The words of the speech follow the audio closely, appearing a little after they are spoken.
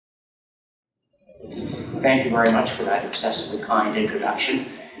Thank you very much for that excessively kind introduction.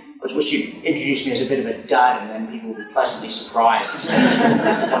 I was wishing you'd introduce me as a bit of a dud, and then people would be pleasantly surprised instead of the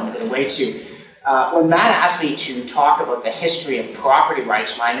disappointment that awaits you. When Matt asked me to talk about the history of property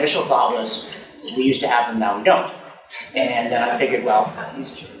rights, my initial thought was, we used to have them, now we don't. And then I figured, well,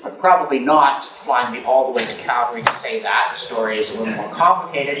 he's probably not flying me all the way to Calgary to say that. The story is a little more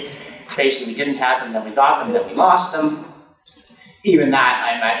complicated. Basically, we didn't have them, then we got them, then we lost them. Even that,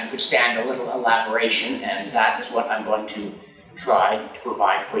 I imagine, could stand a little elaboration, and that is what I'm going to try to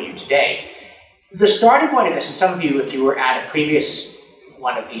provide for you today. The starting point of this, and some of you, if you were at a previous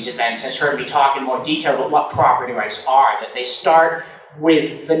one of these events, has heard me talk in more detail about what property rights are, that they start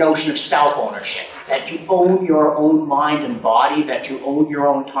with the notion of self-ownership, that you own your own mind and body, that you own your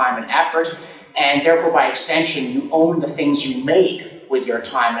own time and effort, and therefore by extension you own the things you make with your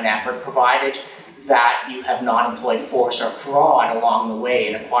time and effort, provided that you have not employed force or fraud along the way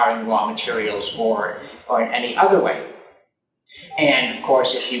in acquiring raw materials or in any other way. And of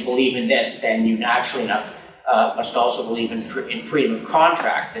course, if you believe in this, then you naturally enough must also believe in freedom of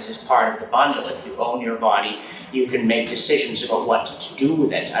contract. This is part of the bundle. If you own your body, you can make decisions about what to do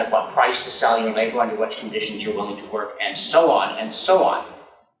with it, at what price to sell your labor, under what conditions you're willing to work, and so on and so on.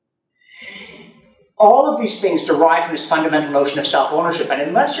 All of these things derive from this fundamental notion of self-ownership, and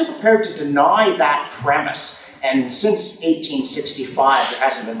unless you're prepared to deny that premise, and since 1865 there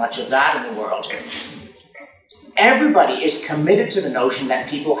hasn't been much of that in the world, everybody is committed to the notion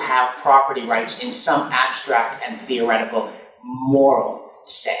that people have property rights in some abstract and theoretical moral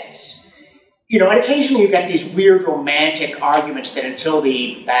sense. You know, and occasionally you get these weird romantic arguments that until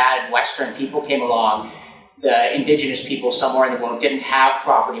the bad Western people came along, the indigenous people somewhere in the world didn't have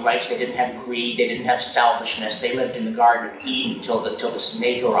property rights, they didn't have greed, they didn't have selfishness, they lived in the Garden of Eden until the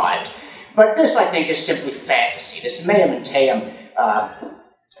snake arrived. But this, I think, is simply fantasy. This meum and teum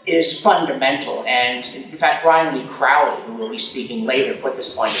is fundamental, and in fact Brian Lee Crowley, who will be speaking later, put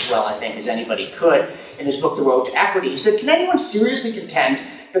this point as well, I think, as anybody could, in his book The Road to Equity. He said, can anyone seriously contend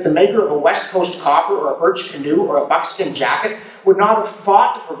that the maker of a West Coast copper or a birch canoe or a buckskin jacket would not have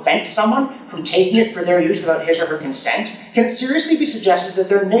fought to prevent someone from taking it for their use without his or her consent? Can it seriously be suggested that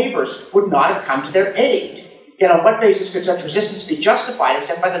their neighbors would not have come to their aid? Yet on what basis could such resistance be justified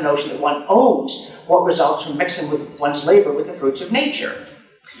except by the notion that one owns what results from mixing with one's labor with the fruits of nature?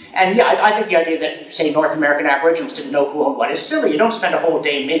 And yeah, I think the idea that, say, North American Aboriginals didn't know who owned what is silly. You don't spend a whole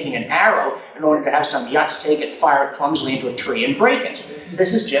day making an arrow in order to have some yutz take it, fire it clumsily into a tree, and break it.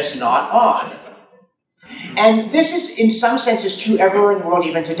 This is just not on. And this is, in some senses, true everywhere in the world,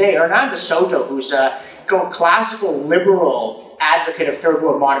 even today. Hernando Soto, who's a classical liberal advocate of third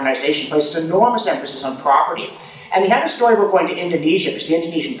world modernization, places enormous emphasis on property. And he had a story about going to Indonesia because the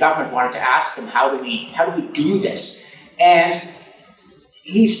Indonesian government wanted to ask him, how do we do this? And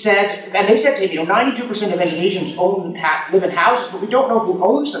he said, and they said to him, you know, 92% of Indonesians live in houses, but we don't know who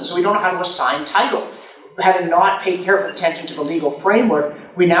owns them, so we don't know how to assign title. Having not paid careful attention to the legal framework,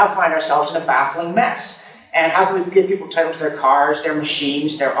 we now find ourselves in a baffling mess. And how do we give people title to their cars, their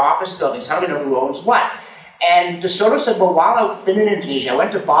machines, their office buildings? How do we know who owns what? And De Soto said, well, while I've been in Indonesia, I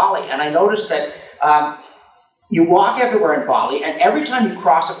went to Bali, and I noticed that you walk everywhere in Bali, and every time you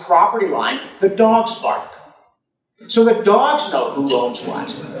cross a property line, the dogs bark. So the dogs know who owns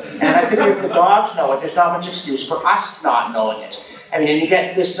what. And I figure if the dogs know it, there's not much excuse for us not knowing it. I mean, and you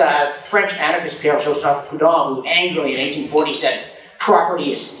get this French anarchist, Pierre-Joseph Proudhon, who angrily in 1840 said,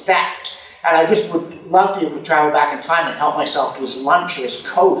 property is theft. And I just would love to be able to travel back in time and help myself to his lunch or his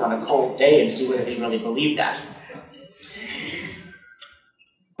coat on a cold day and see whether he really believed that.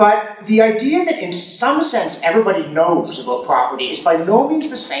 But the idea that in some sense everybody knows about property is by no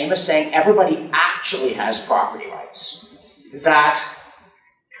means the same as saying everybody actually has property rights. That,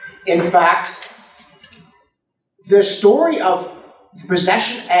 in fact, the story of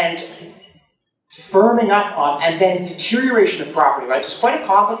possession and firming up of and then deterioration of property rights is quite a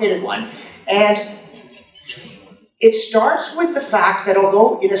complicated one. And it starts with the fact that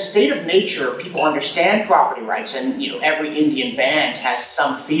although in a state of nature people understand property rights, and you know every Indian band has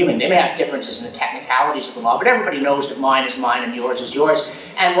some feeling, they may have differences in the technicalities of the law, but everybody knows that mine is mine and yours is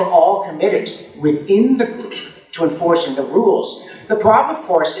yours, and we're all committed within the group to enforcing the rules. The problem, of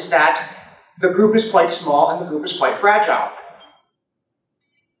course, is that the group is quite small and the group is quite fragile.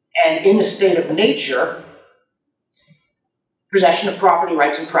 And in the state of nature, possession of property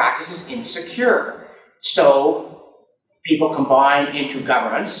rights in practice is insecure. So people combine into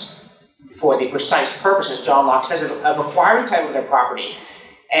governments for the precise purpose, as John Locke says, of acquiring title to their property.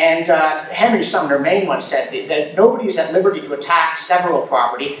 And Henry Sumner Maine once said that nobody is at liberty to attack several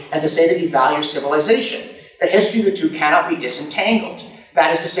property and to say that he values civilization. The history of the two cannot be disentangled.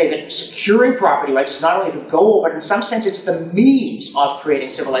 That is to say that securing property rights is not only the goal, but in some sense it's the means of creating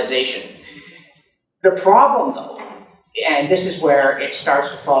civilization. The problem, though, and this is where it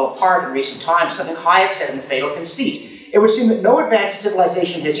starts to fall apart in recent times, something Hayek said in The Fatal Conceit. It would seem that no advanced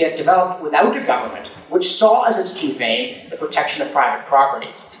civilization has yet developed without a government which saw as its chief aim the protection of private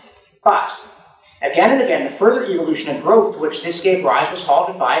property. But, again and again, the further evolution and growth to which this gave rise was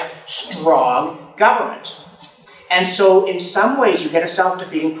halted by strong government. And so, in some ways, you get a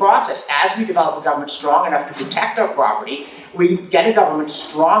self-defeating process. As we develop a government strong enough to protect our property, we get a government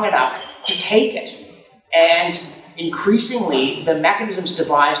strong enough to take it. And increasingly, the mechanisms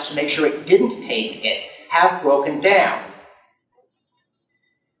devised to make sure it didn't take it have broken down.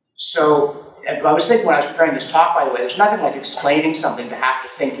 So, I was thinking when I was preparing this talk, by the way, there's nothing like explaining something to have to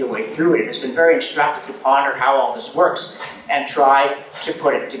think your way through it. It has been very instructive to ponder how all this works and try to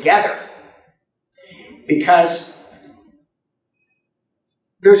put it together. Because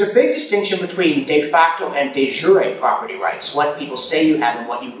there's a big distinction between de facto and de jure property rights, what people say you have and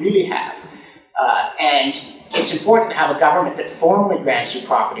what you really have. And it's important to have a government that formally grants you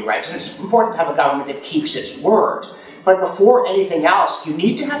property rights, and it's important to have a government that keeps its word. But before anything else, you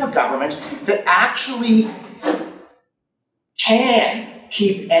need to have a government that actually can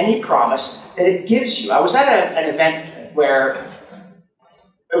keep any promise that it gives you. I was at an event where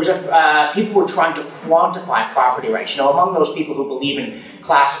it was people were trying to quantify property rights. You know, among those people who believe in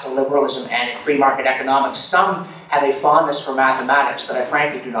classical liberalism and in free market economics, some have a fondness for mathematics that I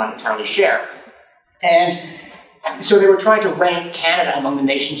frankly do not entirely share. And so they were trying to rank Canada among the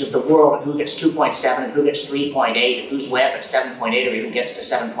nations of the world, and who gets 2.7 and who gets 3.8 and who's way up at 7.8 or even gets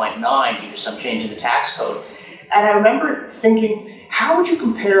to 7.9 due to some change in the tax code. And I remember thinking, how would you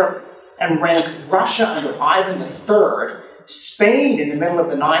compare and rank Russia under Ivan III, Spain in the middle of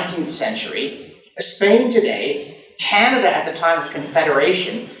the 19th century, Spain today, Canada at the time of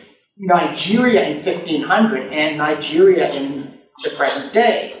Confederation, Nigeria in 1500, and Nigeria in the present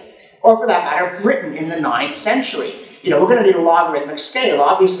day? Or for that matter, Britain in the 9th century. You know, we're going to need a logarithmic scale.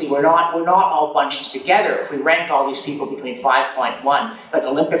 Obviously, we're not all bunched together. If we rank all these people between 5.1, like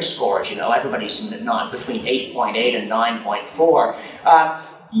Olympic scores, you know, everybody's in the between 8.8 and 9.4.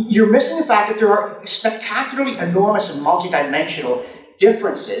 You're missing the fact that there are spectacularly enormous and multidimensional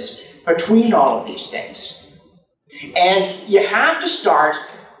differences between all of these things. And you have to start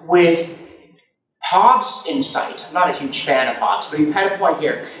with Hobbes' insight. I'm not a huge fan of Hobbes, but he had a point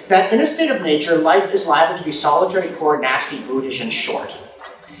here, that in a state of nature, life is liable to be solitary, poor, nasty, brutish, and short.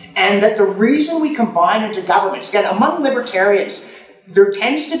 And that the reason we combine into governments, again, among libertarians, there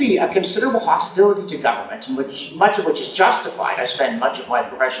tends to be a considerable hostility to government, much of which is justified. I spend much of my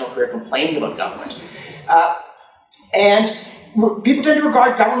professional career complaining about government. And people tend to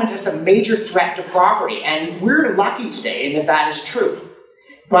regard government as the major threat to property, and we're lucky today in that that is true.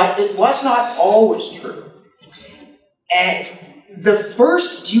 But it was not always true. And the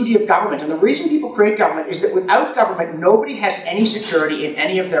first duty of government, and the reason people create government, is that without government, nobody has any security in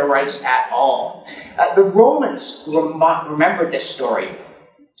any of their rights at all. The Romans remembered this story.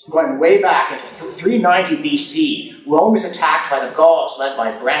 Going way back into 390 BC, Rome is attacked by the Gauls, led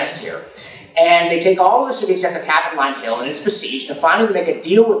by Brennus here. And they take all of the cities at the Capitoline Hill, and it's besieged, and finally they make a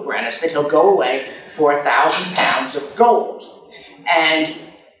deal with Brennus that he'll go away for 1,000 pounds of gold. And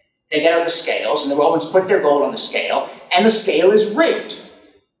they get out the scales, and the Romans put their gold on the scale, and the scale is rigged.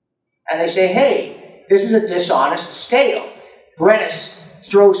 And they say, hey, this is a dishonest scale. Brennus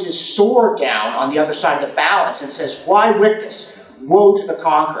throws his sword down on the other side of the balance and says, why victus? Woe to the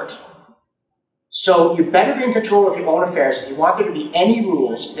conquered. So you better be in control of your own affairs if you want there to be any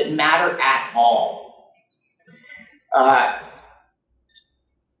rules that matter at all.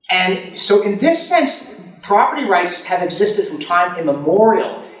 And so in this sense, property rights have existed from time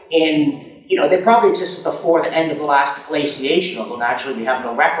immemorial. They probably existed before the end of the last glaciation, although naturally we have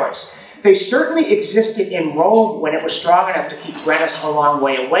no records. They certainly existed in Rome when it was strong enough to keep Brennus a long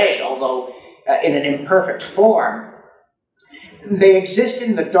way away, although in an imperfect form. They existed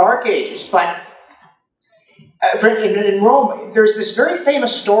in the Dark Ages, but in Rome, there's this very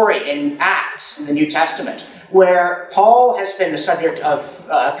famous story in Acts in the New Testament where Paul has been the subject of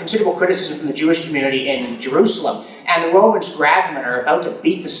considerable criticism from the Jewish community in Jerusalem. And the Romans grab him and are about to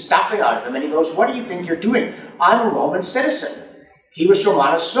beat the stuffing out of him. And he goes, what do you think you're doing? I'm a Roman citizen. He was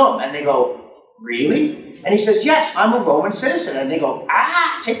Romanus sum. And they go, really? And he says, yes, I'm a Roman citizen. And they go,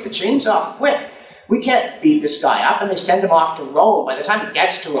 take the chains off quick. We can't beat this guy up. And they send him off to Rome. By the time he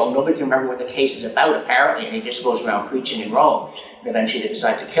gets to Rome, nobody can remember what the case is about, apparently. And he just goes around preaching in Rome. And eventually they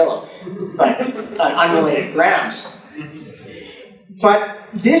decide to kill him. But on unrelated grounds. But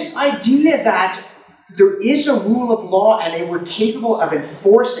this idea that there is a rule of law and they were capable of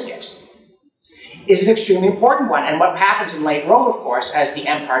enforcing it is an extremely important one. And what happens in late Rome, of course, as the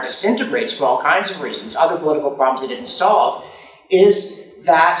empire disintegrates for all kinds of reasons, other political problems they didn't solve, is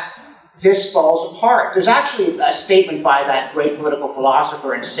that this falls apart. There's actually a statement by that great political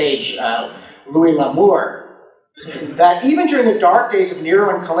philosopher and sage, Louis L'Amour, that even during the dark days of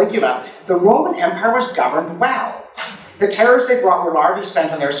Nero and Caligula, the Roman Empire was governed well. The terrors they brought were largely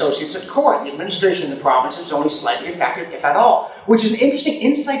spent on their associates at court. The administration in the province was only slightly affected, if at all, which is an interesting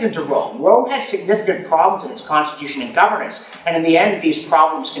insight into Rome. Rome had significant problems in its constitution and governance, and in the end, these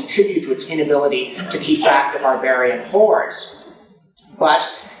problems contributed to its inability to keep back the barbarian hordes.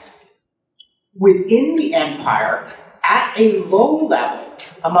 But within the empire, at a low level,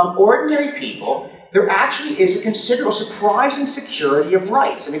 among ordinary people, there actually is a considerable, surprising security of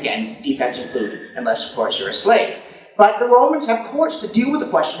rights. And again, defects include, unless, of course, you're a slave. But the Romans have courts to deal with the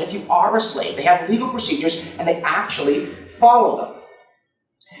question if you are a slave. They have legal procedures, and they actually follow them.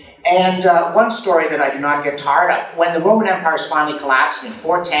 And one story that I do not get tired of, when the Roman Empire is finally collapsed in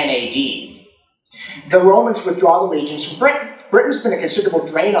 410 AD, the Romans withdraw the legions from Britain. Britain's been a considerable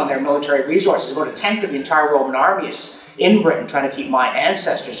drain on their military resources. About a tenth of the entire Roman army is in Britain, trying to keep my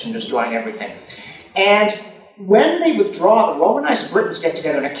ancestors from destroying everything. And when they withdraw, the Romanized Britons get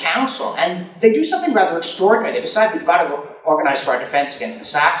together in a council, and they do something rather extraordinary. They decide we've got to organize for our defense against the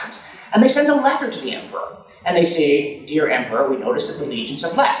Saxons. And they send a letter to the emperor. And they say, "Dear Emperor, we notice that the legions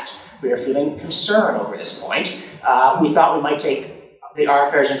have left. We are feeling concern over this point. We thought we might take our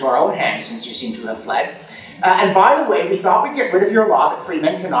affairs into our own hands since you seem to have fled. And by the way, we thought we'd get rid of your law that free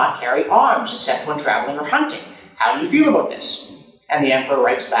men cannot carry arms except when traveling or hunting. How do you feel about this?" And the emperor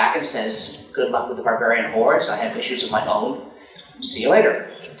writes back and says, "Good luck with the barbarian hordes. I have issues of my own. See you later."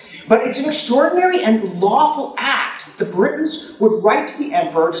 But it's an extraordinary and lawful act. The Britons would write to the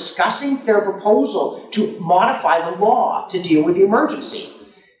emperor discussing their proposal to modify the law to deal with the emergency.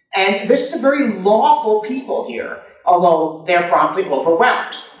 And this is a very lawful people here, although they're promptly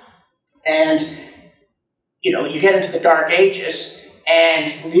overwhelmed. And, you know, you get into the Dark Ages,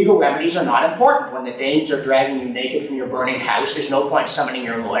 and legal remedies are not important. When the Danes are dragging you naked from your burning house, there's no point summoning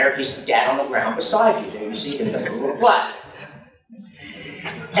your lawyer. He's dead on the ground beside you. There you see him in the pool of blood.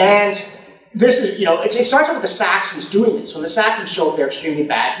 And this is, you know, it starts out with the Saxons doing this. When the Saxons show up, they're extremely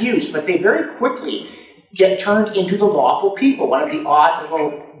bad news, but they very quickly get turned into the lawful people. One of the odd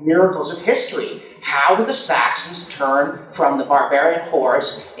little miracles of history. How do the Saxons turn from the barbarian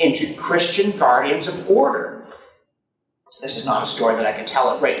hordes into Christian guardians of order? This is not a story that I can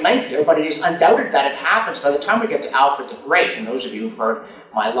tell at great length here, but it is undoubted that it happens. By the time we get to Alfred the Great, and those of you who've heard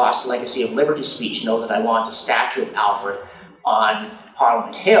my Lost Legacy of Liberty speech know that I want a statue of Alfred on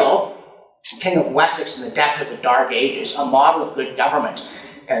Parliament Hill, King of Wessex in the depth of the Dark Ages, a model of good government.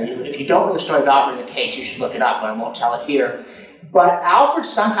 If you don't know the story of Alfred the Great, you should look it up, but I won't tell it here. But Alfred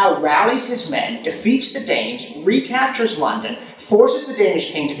somehow rallies his men, defeats the Danes, recaptures London, forces the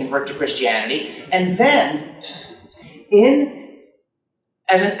Danish king to convert to Christianity, and then,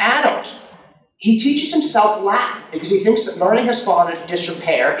 as an adult, he teaches himself Latin because he thinks that learning has fallen into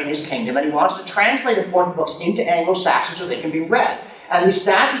disrepair in his kingdom, and he wants to translate important books into Anglo-Saxon so they can be read. And these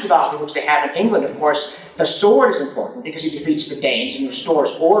statues of Alfred, which they have in England, of course, the sword is important because he defeats the Danes and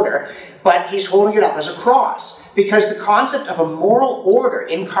restores order, but he's holding it up as a cross because the concept of a moral order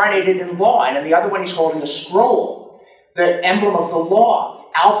incarnated in law, and in the other one he's holding a scroll, the emblem of the law.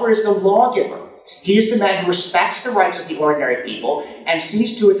 Alfred is the lawgiver. He is the man who respects the rights of the ordinary people and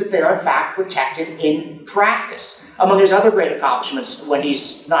sees to it that they are in fact protected in practice. Among his other great accomplishments, when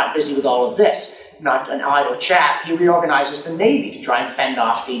he's not busy with all of this, not an idle chap, he reorganizes the Navy to try and fend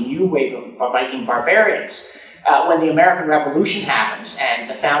off the new wave of Viking barbarians. When the American Revolution happens and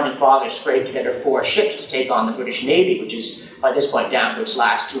the Founding Fathers scrape together 4 ships to take on the British Navy, which is by this point down to its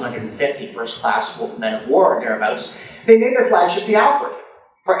last 250 first-class men of war or thereabouts, they name their flagship the Alfred,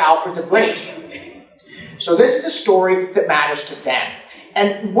 for Alfred the Great. So this is a story that matters to them.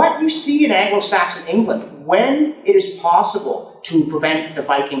 And what you see in Anglo-Saxon England, when it is possible to prevent the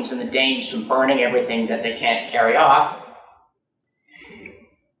Vikings and the Danes from burning everything that they can't carry off,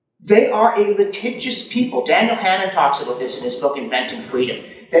 they are a litigious people. Daniel Hannan talks about this in his book, Inventing Freedom,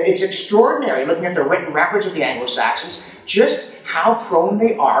 that it's extraordinary, looking at the written records of the Anglo-Saxons, just how prone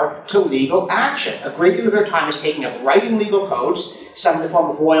they are to legal action. A great deal of their time is taking up writing legal codes, some in the form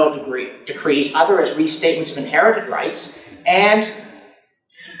of royal decrees, other as restatements of inherited rights, and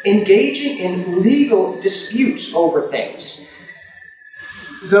engaging in legal disputes over things.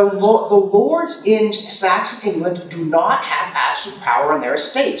 The lords in Saxon England do not have absolute power on their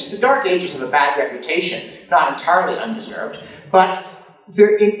estates. The Dark Ages have a bad reputation, not entirely undeserved, but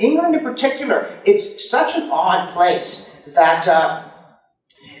in England in particular, it's such an odd place that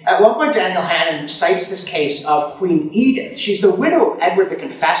at one point Daniel Hannan cites this case of Queen Edith. She's the widow of Edward the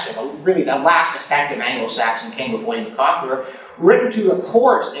Confessor, really the last effective Anglo-Saxon king of William the Conqueror, written to a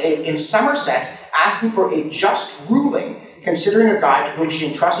court in Somerset asking for a just ruling, considering a guy to whom she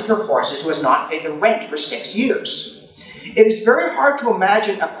entrusted her horses who has not paid the rent for 6 years. It is very hard to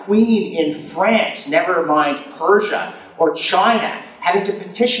imagine a queen in France, never mind Persia or China, having to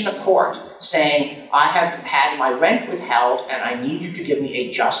petition a court saying, I have had my rent withheld and I need you to give me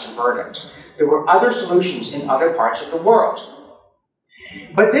a just verdict. There were other solutions in other parts of the world.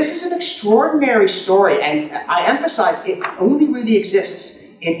 But this is an extraordinary story, and I emphasize it only really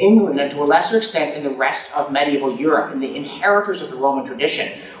exists in England and to a lesser extent in the rest of medieval Europe, in the inheritors of the Roman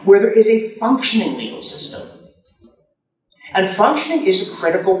tradition, where there is a functioning legal system. And functioning is a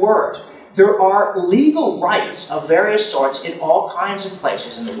critical word. There are legal rights of various sorts in all kinds of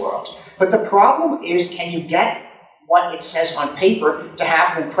places in the world. But the problem is, can you get what it says on paper to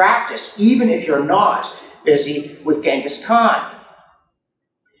happen in practice, even if you're not busy with Genghis Khan?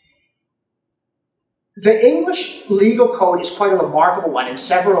 The English legal code is quite a remarkable one in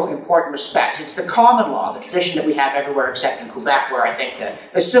several important respects. It's the common law, the tradition that we have everywhere except in Quebec, where I think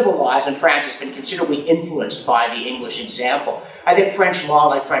the civil law, as in France, has been considerably influenced by the English example. I think French law,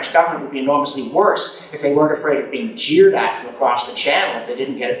 like French government, would be enormously worse if they weren't afraid of being jeered at from across the channel if they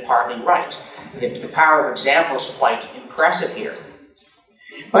didn't get it partly right. The power of example is quite impressive here.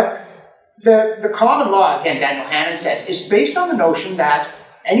 But the common law, again, Daniel Hannan says, is based on the notion that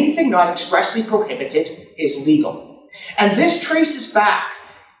anything not expressly prohibited is legal. And this traces back,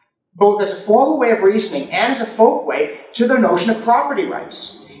 both as a formal way of reasoning and as a folk way, to the notion of property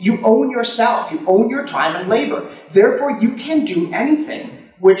rights. You own yourself, you own your time and labor. Therefore, you can do anything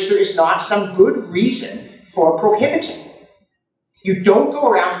which there is not some good reason for prohibiting. You don't go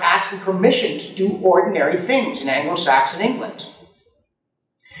around asking permission to do ordinary things in Anglo-Saxon England.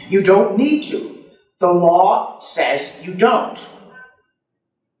 You don't need to. The law says you don't.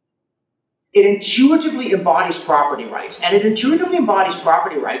 It intuitively embodies property rights, and it intuitively embodies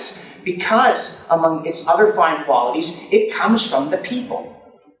property rights because, among its other fine qualities, it comes from the people.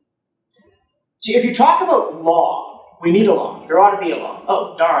 See, if you talk about law, we need a law. There ought to be a law.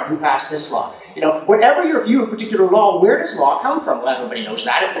 Oh, darn, who passed this law? You know, whatever your view of a particular law, where does law come from? Well, everybody knows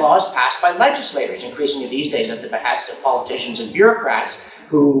that. Law is passed by legislators, increasingly these days at the behest of politicians and bureaucrats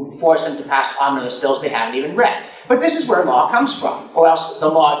who force them to pass omnibus bills they haven't even read. But this is where law comes from, or else the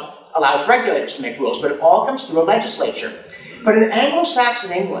law allows regulators to make rules, but it all comes through a legislature. But in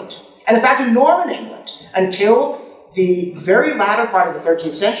Anglo-Saxon England, and in fact in Norman England, until the very latter part of the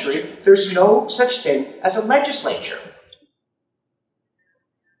 13th century, there's no such thing as a legislature.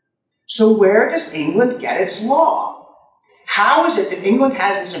 So where does England get its law? How is it that England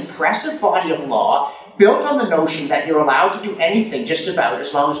has this impressive body of law built on the notion that you're allowed to do anything just about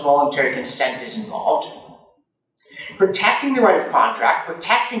as long as voluntary consent is involved? Protecting the right of contract,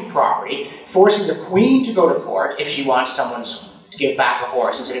 protecting property, forcing the queen to go to court if she wants someone to give back a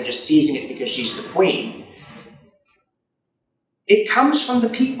horse instead of just seizing it because she's the queen. It comes from the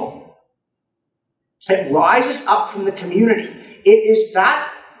people. It rises up from the community. It is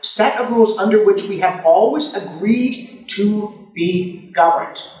that set of rules under which we have always agreed to be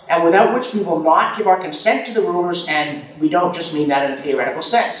governed, and without which we will not give our consent to the rulers, and we don't just mean that in a theoretical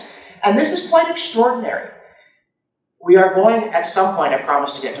sense. And this is quite extraordinary. We are going, at some point, I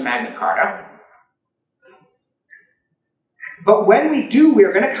promise, to get to Magna Carta. But when we do, we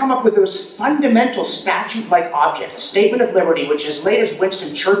are going to come up with this fundamental statute-like object, a statement of liberty, which as late as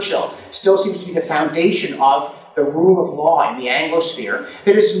Winston Churchill still seems to be the foundation of the rule of law in the Anglosphere,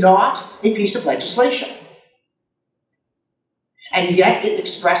 that is not a piece of legislation. And yet it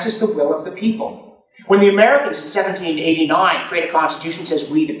expresses the will of the people. When the Americans in 1789 create a constitution that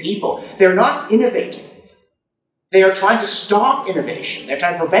says, we the people, they're not innovating. They are trying to stop innovation. They're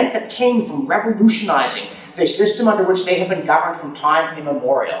trying to prevent the king from revolutionizing the system under which they have been governed from time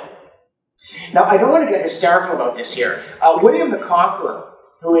immemorial. Now, I don't want to get hysterical about this here. William the Conqueror,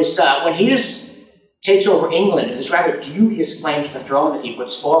 who is, when he takes over England, and his rather dubious claim to the throne that he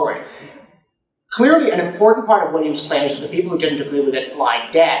puts forward, clearly an important part of William's claim is that the people who didn't agree with it lie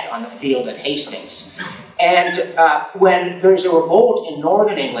dead on the field at Hastings. And when there's a revolt in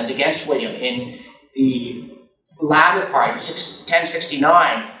northern England against William in the latter part,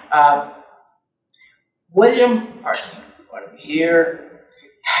 1069, William,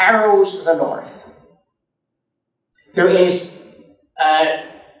 harrows the north. There is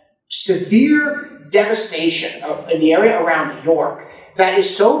severe devastation in the area around York that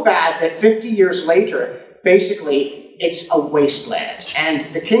is so bad that 50 years later, basically, it's a wasteland.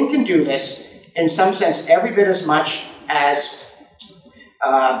 And the king can do this, in some sense, every bit as much as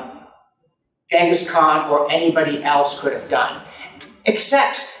Genghis Khan or anybody else could have done.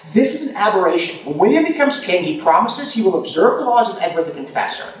 Except, this is an aberration. When William becomes king, he promises he will observe the laws of Edward the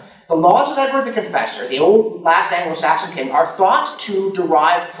Confessor. The laws of Edward the Confessor, the old last Anglo-Saxon king, are thought to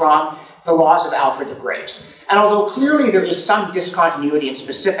derive from the laws of Alfred the Great. And although clearly there is some discontinuity in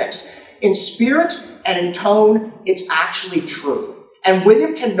specifics, in spirit and in tone, it's actually true. And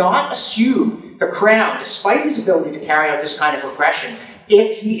William cannot assume the crown, despite his ability to carry out this kind of repression,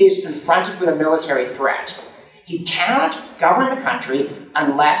 if he is confronted with a military threat. He cannot govern the country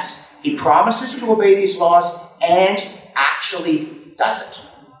unless he promises to obey these laws and actually does it.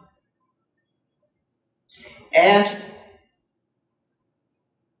 And,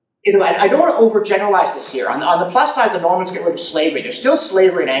 you know, I don't want to overgeneralize this here. On the plus side, the Normans get rid of slavery. There's still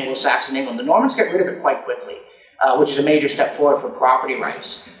slavery in Anglo-Saxon England. The Normans get rid of it quite quickly, which is a major step forward for property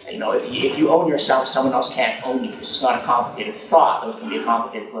rights. You know, if you own yourself, someone else can't own you. This is not a complicated thought, though it can be a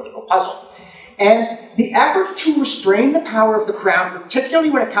complicated political puzzle. And the effort to restrain the power of the crown,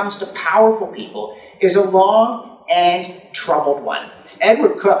 particularly when it comes to powerful people, is a long and troubled one.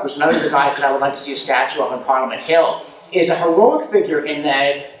 Edward Coke, who's another of the guys that I would like to see a statue of on Parliament Hill, is a heroic figure in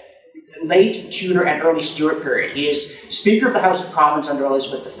the late Tudor and early Stuart period. He is Speaker of the House of Commons under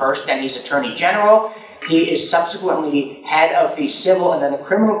Elizabeth I, then he's Attorney General. He is subsequently head of the civil and then the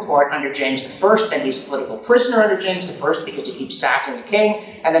criminal court under James I. Then he's a political prisoner under James I because he keeps sassing the king.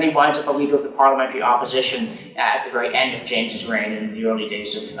 And then he winds up a leader of the parliamentary opposition at the very end of James's reign in the early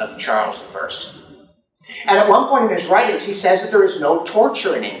days of Charles I. And at one point in his writings, he says that there is no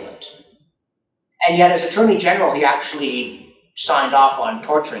torture in England. And yet, as Attorney General, he actually signed off on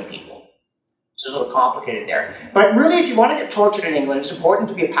torturing people. It's a little complicated there. But really, if you want to get tortured in England, it's important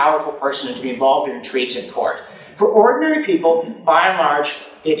to be a powerful person and to be involved in intrigues in court. For ordinary people, by and large,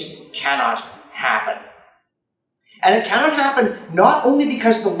 it cannot happen. And it cannot happen not only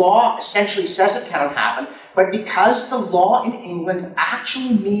because the law essentially says it cannot happen, but because the law in England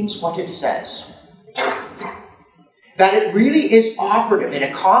actually means what it says. That it really is operative in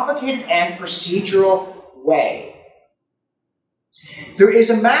a complicated and procedural way. There is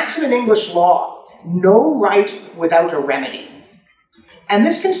a maxim in English law, no right without a remedy. And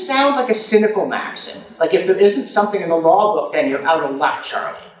this can sound like a cynical maxim, like if there isn't something in the law book, then you're out of luck,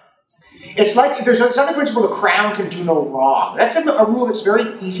 Charlie. It's like there's another principle, the crown can do no wrong. That's a rule that's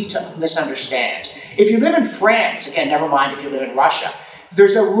very easy to misunderstand. If you live in France, again, never mind if you live in Russia,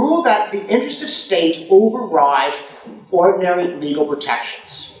 there's a rule that the interest of state override ordinary legal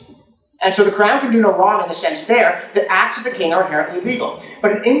protections. And so the crown can do no wrong in the sense there that acts of the king are inherently legal.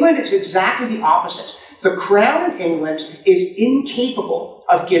 But in England, it's exactly the opposite. The crown in England is incapable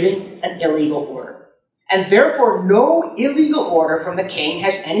of giving an illegal order. And therefore, no illegal order from the king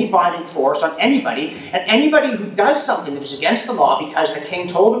has any binding force on anybody, and anybody who does something that is against the law because the king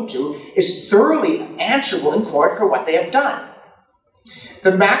told him to is thoroughly answerable in court for what they have done.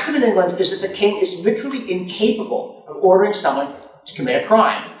 The maxim in England is that the king is literally incapable of ordering someone to commit a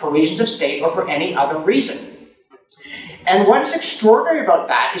crime for reasons of state or for any other reason. And what is extraordinary about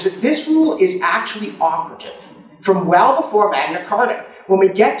that is that this rule is actually operative from well before Magna Carta. When we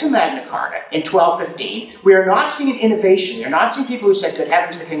get to Magna Carta in 1215, we are not seeing an innovation. We are not seeing people who said, good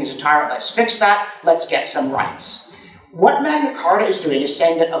heavens, the king is a tyrant, let's fix that, let's get some rights. What Magna Carta is doing is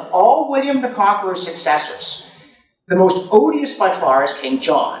saying that of all William the Conqueror's successors, the most odious by far is King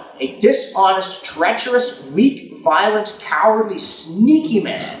John, a dishonest, treacherous, weak, violent, cowardly, sneaky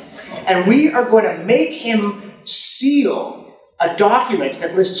man. And we are going to make him seal a document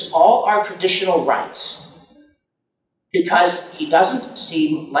that lists all our traditional rights because he doesn't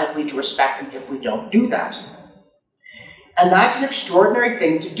seem likely to respect them if we don't do that. And that's an extraordinary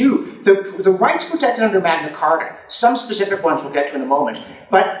thing to do. The rights protected under Magna Carta, some specific ones we'll get to in a moment,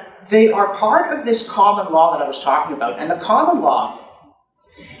 but they are part of this common law that I was talking about. And the common law,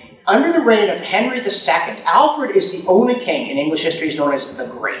 under the reign of Henry II, Alfred is the only king in English history is known as the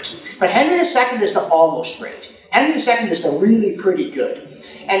Great. But Henry II is the almost great. Henry II is the really pretty good.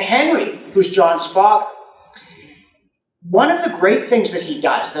 And Henry, who's John's father, one of the great things that he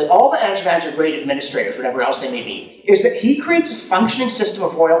does, that all the Angevins are great administrators, whatever else they may be, is that he creates a functioning system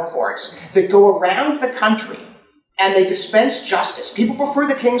of royal courts that go around the country and they dispense justice. People prefer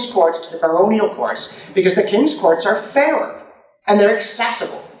the king's courts to the baronial courts because the king's courts are fairer and they're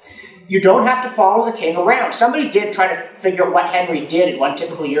accessible. You don't have to follow the king around. Somebody did try to figure out what Henry did in one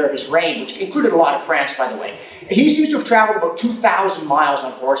typical year of his reign, which included a lot of France, by the way. He seems to have traveled about 2,000 miles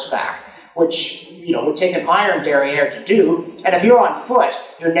on horseback, which, you know, would take an iron derriere to do, and if you're on foot,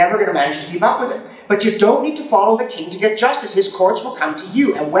 you're never going to manage to keep up with it. But you don't need to follow the king to get justice. His courts will come to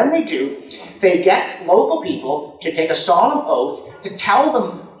you. And when they do, they get local people to take a solemn oath to tell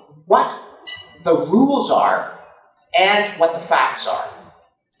them what the rules are and what the facts are.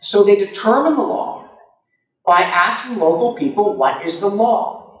 So they determine the law by asking local people, what is the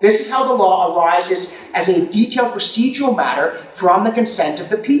law? This is how the law arises as a detailed procedural matter from the consent of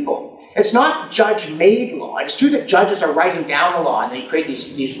the people. It's not judge-made law. It's true that judges are writing down the law and they create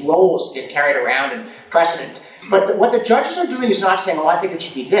these roles that get carried around in precedent. But what the judges are doing is not saying, oh, I think it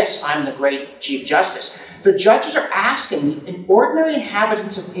should be this. I'm the great Chief Justice. The judges are asking the ordinary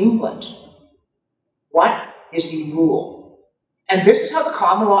inhabitants of England, what is the rule? And this is how the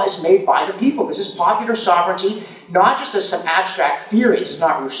common law is made by the people. This is popular sovereignty, not just as some abstract theory. This is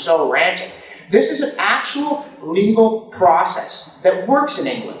not Rousseau ranting. This is an actual legal process that works in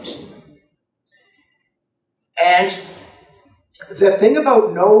England. And the thing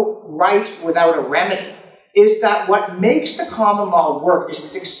about no right without a remedy is that what makes the common law work is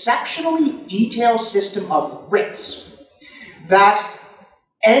this exceptionally detailed system of writs, that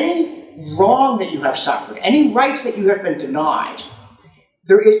any wrong that you have suffered, any right that you have been denied,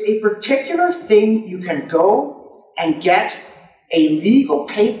 there is a particular thing you can go and get a legal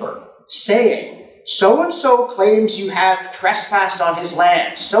paper saying, so-and-so claims you have trespassed on his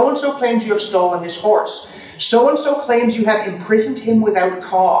land, so-and-so claims you have stolen his horse, so-and-so claims you have imprisoned him without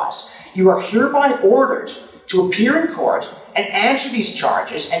cause. You are hereby ordered to appear in court and answer these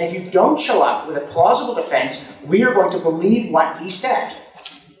charges, and if you don't show up with a plausible defense, we are going to believe what he said.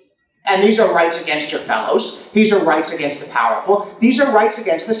 And these are rights against your fellows. These are rights against the powerful. These are rights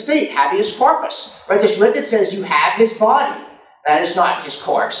against the state, habeas corpus. Right? This writ that says you have his body. That is not his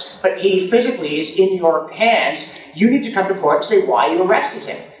corpse, but he physically is in your hands. You need to come to court and say why you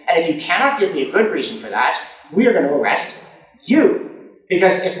arrested him. And if you cannot give me a good reason for that, we are going to arrest you.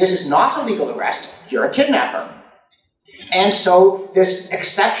 Because if this is not a legal arrest, you're a kidnapper. And so this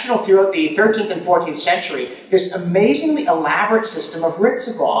exceptional, throughout the 13th and 14th century, this amazingly elaborate system of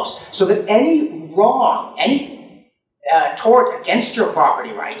writs evolves so that any wrong, any tort against your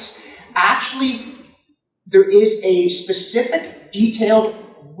property rights, actually there is a specific, detailed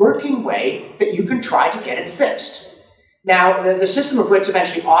working way that you can try to get it fixed. Now, the system of writs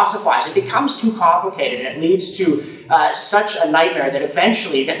eventually ossifies. It becomes too complicated, and it leads to such a nightmare that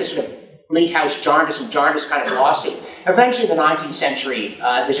eventually you get this sort of Bleak House Jarndyce and Jarndyce kind of lawsuit. Eventually, in the 19th century,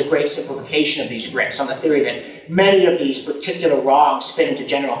 there's a great simplification of these writs on the theory that many of these particular wrongs fit into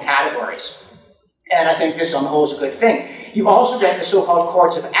general categories. And I think this, on the whole, is a good thing. You also get the so-called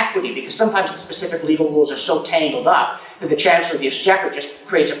courts of equity, because sometimes the specific legal rules are so tangled up that the Chancellor of the Exchequer just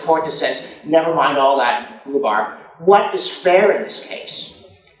creates a court that says, never mind all that rhubarb. What is fair in this case?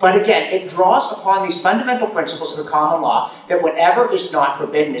 But again, it draws upon these fundamental principles of the common law that whatever is not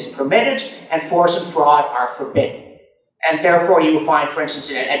forbidden is permitted, and force and fraud are forbidden. And therefore, you will find, for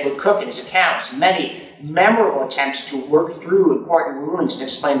instance, in Edward Cook in his accounts, many memorable attempts to work through important rulings and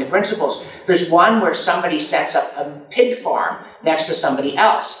explain the principles. There's one where somebody sets up a pig farm next to somebody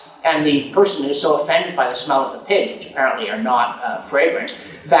else, and the person is so offended by the smell of the pig, which apparently are not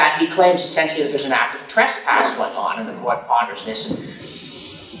fragrant, that he claims essentially that there's an act of trespass going on, and the court ponders this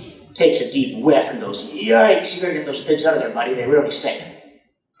and takes a deep whiff and goes, yikes, you better get those pigs out of there, buddy, they really stink.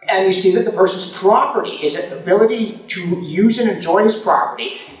 And you see that the person's property, his ability to use and enjoy his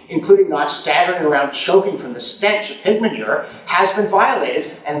property, including not staggering around choking from the stench of pig manure, has been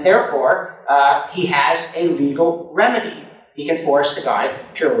violated, and therefore he has a legal remedy. He can force the guy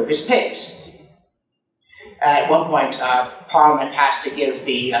to remove his pigs. At one point, Parliament has to give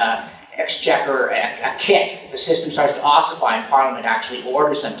the Exchequer a kick. The system starts to ossify, and Parliament actually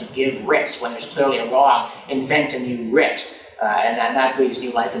orders them to give writs when there's clearly a wrong, invent a new writ. And that breathes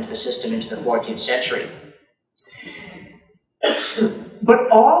new life into the system into the 14th century.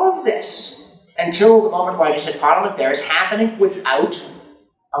 But all of this, until the moment where I just said Parliament there, is happening without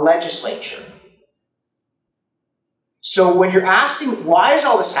a legislature. So when you're asking, why is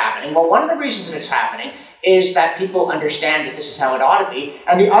all this happening? Well, one of the reasons that it's happening is that people understand that this is how it ought to be.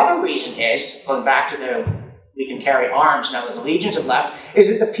 And the other reason is, going back to the we can carry arms now that the legions have left,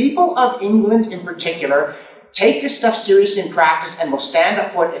 is that the people of England in particular take this stuff seriously in practice and will stand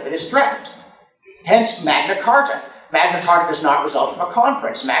up for it if it is threatened. Hence, Magna Carta. Magna Carta does not result from a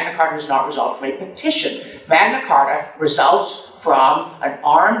conference. Magna Carta does not result from a petition. Magna Carta results from an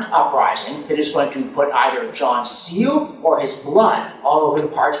armed uprising that is going to put either John's seal or his blood all over the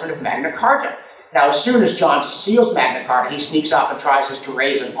parchment of Magna Carta. Now, as soon as John seals Magna Carta, he sneaks off and tries to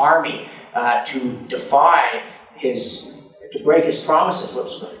raise an army to defy his, to break his promises.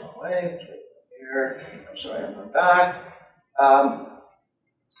 Whoops, going the wrong way. I'm sorry, I'm going back.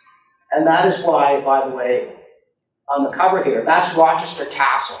 And that is why, by the way, on the cover here, that's Rochester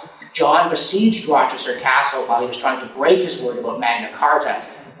Castle. John besieged Rochester Castle while he was trying to break his word about Magna Carta,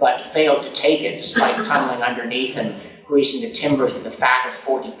 but failed to take it despite tunneling underneath and greasing the timbers with the fat of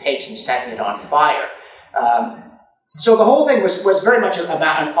 40 pigs and setting it on fire. So the whole thing was very much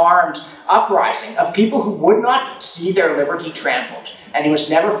about an armed uprising of people who would not see their liberty trampled. And you must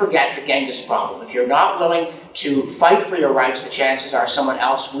never forget the Genghis problem. If you're not willing to fight for your rights, the chances are someone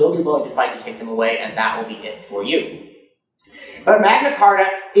else will be willing to fight to take them away, and that will be it for you. But Magna Carta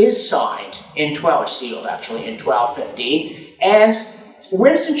is signed in sealed actually, in 1215, and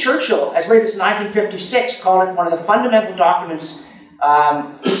Winston Churchill, as late as 1956, called it one of the fundamental documents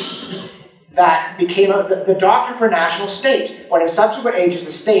that became the doctrine for a national state, when in subsequent ages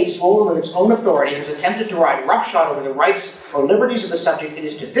the state, swollen with its own authority, has attempted to ride roughshod over the rights or liberties of the subject. It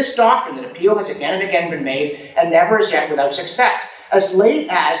is to this doctrine that appeal has again and again been made, and never as yet without success. As late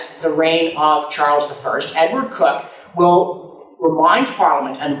as the reign of Charles I, Edward Coke will remind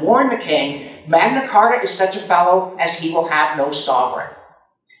Parliament and warn the King, Magna Carta is such a fellow as he will have no sovereign.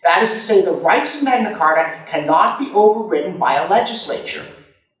 That is to say, the rights of Magna Carta cannot be overridden by a legislature.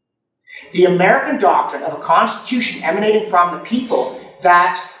 The American doctrine of a constitution emanating from the people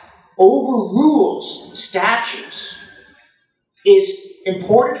that overrules statutes is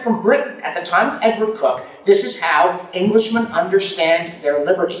imported from Britain. At the time of Edward Coke, this is how Englishmen understand their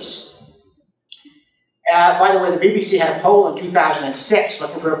liberties. By the way, the BBC had a poll in 2006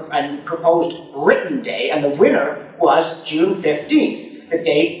 looking for a proposed Britain Day, and the winner was June 15th, the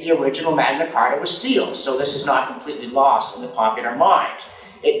date the original Magna Carta was sealed. So this is not completely lost in the popular mind.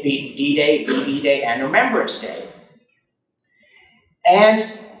 It beat D-Day, VE Day, and Remembrance Day. And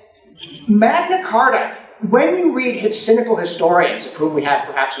Magna Carta, when you read cynical historians, of whom we have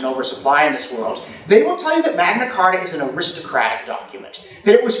perhaps an oversupply in this world, they will tell you that Magna Carta is an aristocratic document,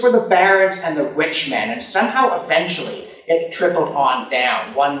 that it was for the barons and the rich men, and somehow eventually it trickled on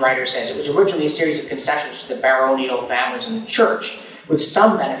down. One writer says it was originally a series of concessions to the baronial families and the church, with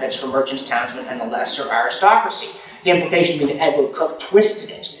some benefits for merchants, townsmen, and the lesser aristocracy. The implication being that Edward Coke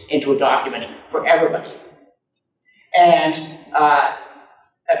twisted it into a document for everybody. And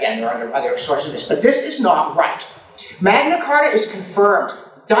again, there are other sources of this, but this is not right. Magna Carta is confirmed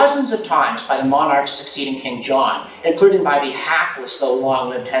dozens of times by the monarchs succeeding King John, including by the hapless though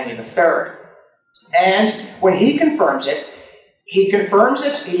long-lived Henry III. And when he confirms it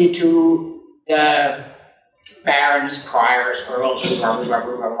to barons, priors, earls, who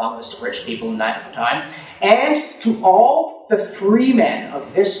were among the rich people in that time, and to all the freemen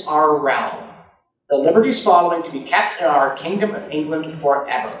of this our realm, the liberties following to be kept in our kingdom of England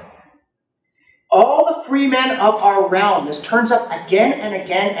forever. All the freemen of our realm. This turns up again and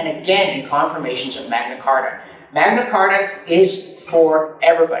again and again in confirmations of Magna Carta. Magna Carta is for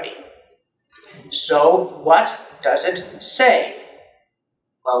everybody. So what does it say?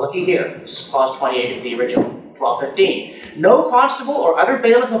 Well, looky here. This is clause 28 of the original 1215. No constable or other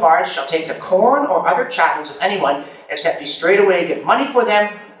bailiff of ours shall take the corn or other chattels of anyone, except he straightway give money for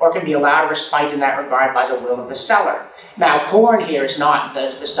them, or can be allowed a respite in that regard by the will of the seller. Now, corn here is not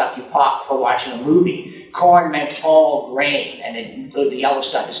the stuff you pop for watching a movie. Corn meant all grain, and the yellow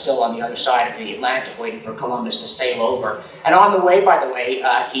stuff is still on the other side of the Atlantic waiting for Columbus to sail over. And on the way, by the way,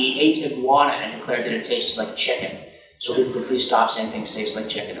 he ate iguana and declared that it tasted like chicken. So people could please stop saying things taste like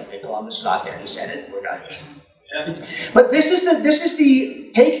chicken. Okay, Columbus got there, he said it, we're done. But this is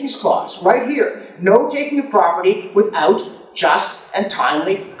the takings clause, right here. No taking of property without just and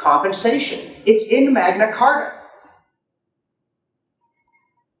timely compensation. It's in Magna Carta.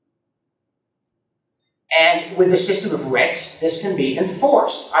 And with the system of writs, this can be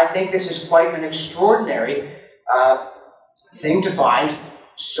enforced. I think this is quite an extraordinary thing to find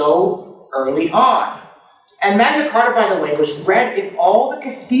so early on. And Magna Carta, by the way, was read in all the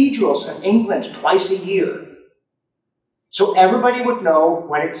cathedrals of England twice a year. So everybody would know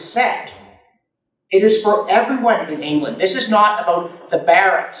what it said. It is for everyone in England. This is not about the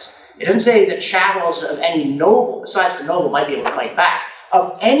barons. It doesn't say the chattels of any noble, besides the noble might be able to fight back,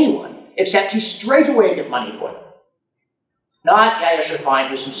 of anyone, except he straightaway give money for them. Not, yeah, you should find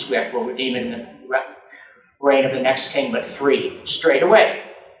here's some script, we'll redeem it in the reign of the next king, but 3, straight away.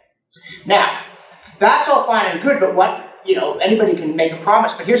 Now, that's all fine and good, but what, anybody can make a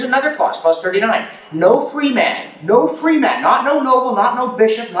promise. But here's another clause, clause 39. No free man, not no noble, not no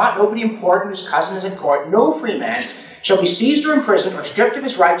bishop, not nobody important whose cousin is in court, no free man shall be seized or imprisoned or stripped of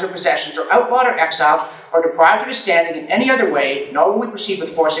his rights or possessions or outlawed or exiled or deprived of his standing in any other way, nor will we proceed with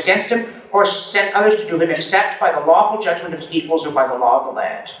force against him or send others to do him except by the lawful judgment of his equals or by the law of the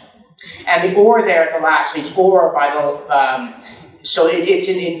land. And the or there at the last means or by the So it's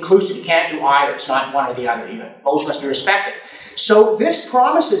inclusive. You can't do either. It's not one or the other. Both must be respected. So this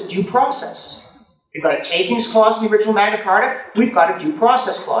promises due process. We've got a takings clause in the original Magna Carta. We've got a due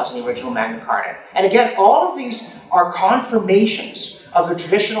process clause in the original Magna Carta. And again, all of these are confirmations of the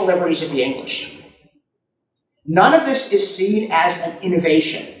traditional liberties of the English. None of this is seen as an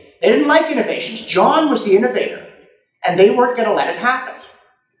innovation. They didn't like innovations. John was the innovator, and they weren't going to let it happen.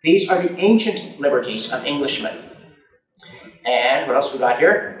 These are the ancient liberties of Englishmen. And what else we got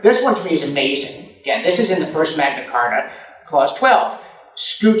here? This one to me is amazing. Again, this is in the first Magna Carta, Clause 12.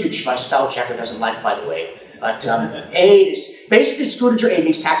 Scutage, my spell checker doesn't like, by the way. But aid is, basically scutage or aid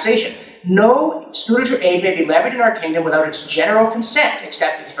means taxation. No scutage or aid may be levied in our kingdom without its general consent,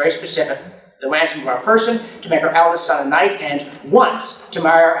 except it's very specific. The ransom of our person, to make our eldest son a knight, and once to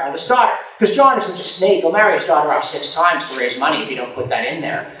marry our eldest daughter. Because John is such a snake, he'll marry his daughter off 6 times to raise money if you don't put that in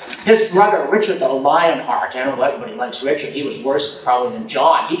there. His brother Richard, the Lionheart, I don't know everybody likes Richard, he was worse probably than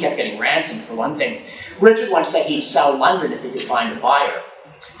John. He kept getting ransomed for one thing. Richard once said he'd sell London if he could find a buyer.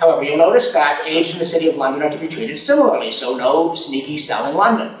 However, you'll notice that aged in the city of London are to be treated similarly, so no sneaky selling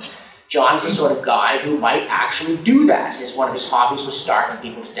London. John's the sort of guy who might actually do that. One of his hobbies was starving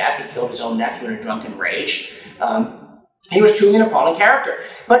people to death. He killed his own nephew in a drunken rage. He was truly an appalling character.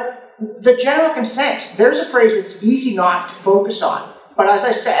 But the general consent, there's a phrase that's easy not to focus on. But as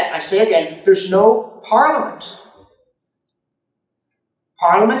I said, I say again, there's no parliament.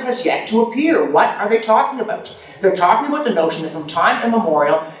 Parliament has yet to appear. What are they talking about? They're talking about the notion that from time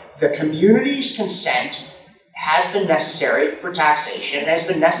immemorial, the community's consent has been necessary for taxation. It has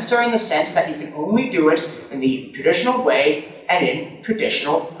been necessary in the sense that you can only do it in the traditional way and in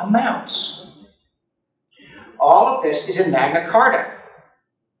traditional amounts. All of this is in Magna Carta.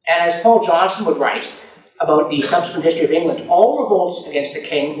 And as Paul Johnson would write about the subsequent history of England, all revolts against the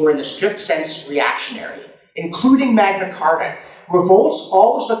king were in the strict sense reactionary, including Magna Carta. Revolts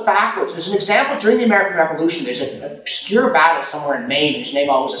always look backwards. There's an example during the American Revolution. There's an obscure battle somewhere in Maine, whose name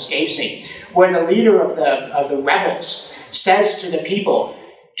always escapes me, where the leader of the rebels says to the people,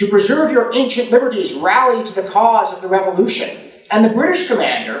 "To preserve your ancient liberties, rally to the cause of the revolution." And the British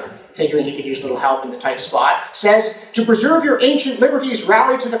commander, figuring he could use a little help in the tight spot, says, "To preserve your ancient liberties,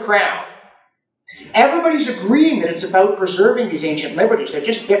 rally to the crown." Everybody's agreeing that it's about preserving these ancient liberties. They're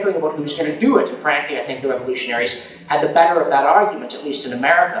just bickering about who's going to do it. And frankly, I think the revolutionaries had the better of that argument, at least in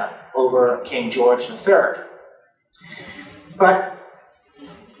America, over King George III. But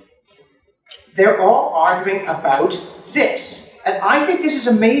they're all arguing about this. And I think this is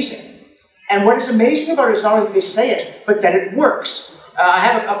amazing. And what is amazing about it is not only that they say it, but that it works. I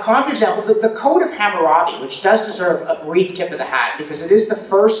have a concrete example. The Code of Hammurabi, which does deserve a brief tip of the hat, because it is the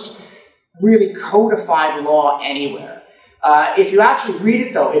first really codified law anywhere. If you actually read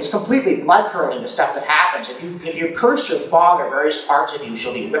it, though, it's completely blood-curdling, the stuff that happens. If you curse your father, various parts of you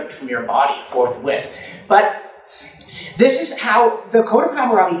shall be ripped from your body forthwith. But this is how the Code of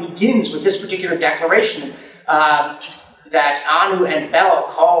Hammurabi begins, with this particular declaration that Anu and Bel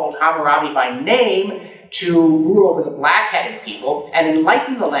called Hammurabi by name to rule over the black-headed people and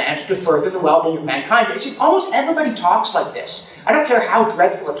enlighten the land to further the well-being of mankind. See, almost everybody talks like this. I don't care how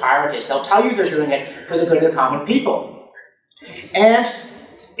dreadful a tyrant is. They'll tell you they're doing it for the good of the common people. And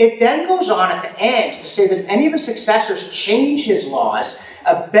it then goes on at the end to say that if any of his successors change his laws,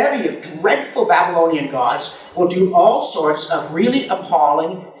 a bevy of dreadful Babylonian gods will do all sorts of really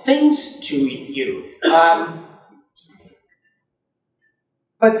appalling things to you.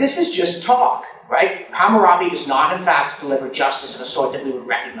 But this is just talk, right? Hammurabi does not, in fact, deliver justice of a sort that we would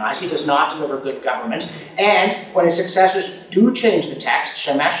recognize. He does not deliver good government. And when his successors do change the text,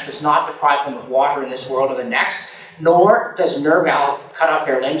 Shemesh does not deprive them of water in this world or the next, nor does Nergal cut off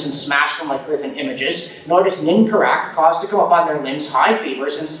their limbs and smash them like earthen images, nor does Ninkarak cause to come upon their limbs high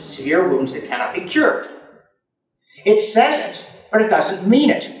fevers and severe wounds that cannot be cured. It says it, but it doesn't mean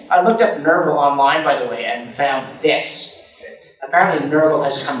it. I looked up Nergal online, by the way, and found this. Apparently Nergal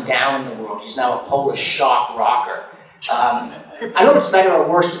has come down in the world. He's now a Polish shock rocker. I know it's better or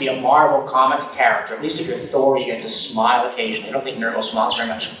worse to be a Marvel comic character. At least if you're Thor, you get to smile occasionally. I don't think Nergal smiles very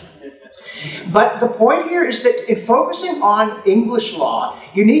much. But the point here is that in focusing on English law,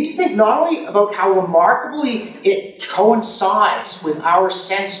 you need to think not only about how remarkably it coincides with our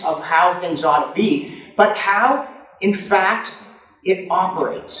sense of how things ought to be, but how, in fact, it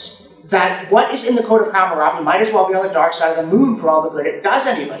operates. That what is in the Code of Hammurabi might as well be on the dark side of the moon for all the good it does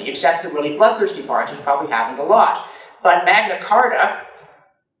anybody, except the really bloodthirsty parts, which probably happened a lot. But Magna Carta,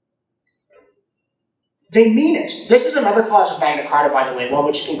 they mean it. This is another clause of Magna Carta, by the way, one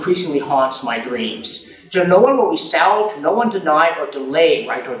which increasingly haunts my dreams. To no one will we sell, to no one deny or delay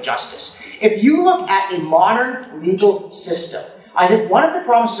right or justice. If you look at a modern legal system, I think one of the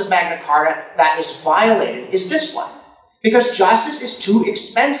promises of Magna Carta that is violated is this one, because justice is too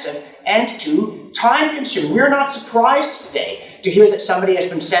expensive and too time-consuming. We are not surprised today to hear that somebody has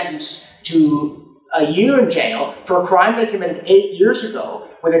been sentenced to a year in jail for a crime they committed 8 years ago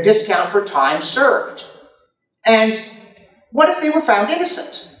with a discount for time served. And what if they were found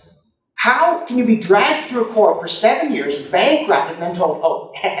innocent? How can you be dragged through a court for 7 years, bankrupted, and then told,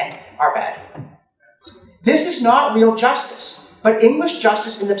 oh, our bad? This is not real justice. But English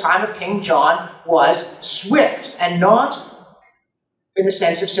justice in the time of King John was swift and not in the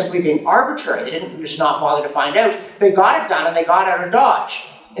sense of simply being arbitrary. They didn't just not bother to find out. They got it done and they got out of Dodge.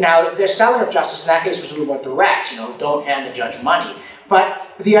 Now, the seller of justice in that case was a little more direct, don't hand the judge money.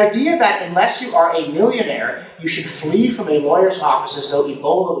 But the idea that unless you are a millionaire, you should flee from a lawyer's office as though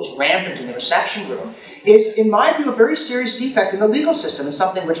Ebola was rampant in the reception room is, in my view, a very serious defect in the legal system and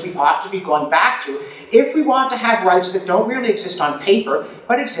something which we ought to be going back to if we want to have rights that don't merely exist on paper,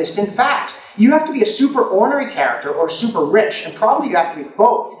 but exist in fact. You have to be a super ornery character or super rich, and probably you have to be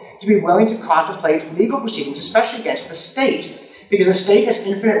both, to be willing to contemplate legal proceedings, especially against the state. Because the state has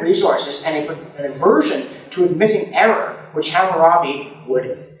infinite resources and an aversion to admitting error, which Hammurabi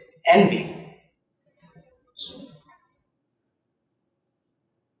would envy.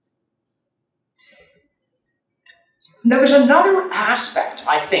 Now, there's another aspect,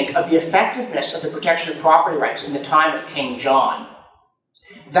 I think, of the effectiveness of the protection of property rights in the time of King John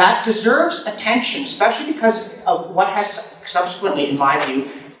that deserves attention, especially because of what has subsequently, in my view,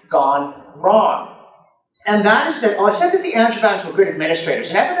 gone wrong. And that is that, I said that the Angevins were good administrators,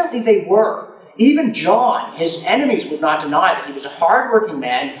 and evidently they were. Even John, his enemies would not deny that he was a hard-working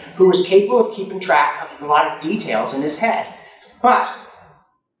man who was capable of keeping track of a lot of details in his head. But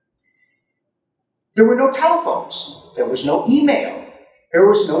there were no telephones. There was no email. There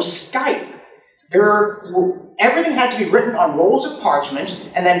was no Skype. Everything had to be written on rolls of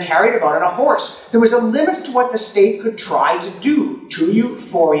parchment and then carried about on a horse. There was a limit to what the state could try to do to you,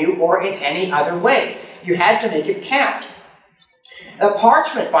 for you, or in any other way. You had to make it count.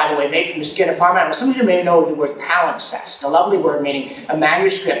 Parchment, by the way, made from the skin of farm animals. Some of you may know the word palimpsest, a lovely word meaning a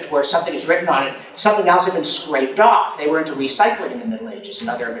manuscript where something is written on it, something else had been scraped off. They were into recycling in the Middle Ages and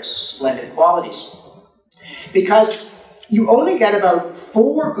other of its splendid qualities. Because you only get about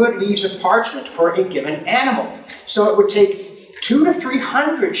 4 good leaves of parchment for a given animal. So it would take 200 to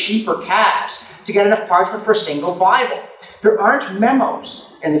 300 sheep or calves to get enough parchment for a single Bible. There aren't memos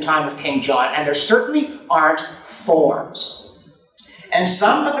in the time of King John, and there certainly aren't forms. And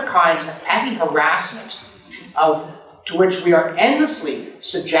some of the kinds of petty harassment to which we are endlessly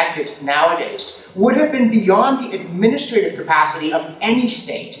subjected nowadays would have been beyond the administrative capacity of any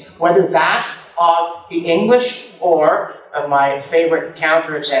state, whether that of the English or, of my favorite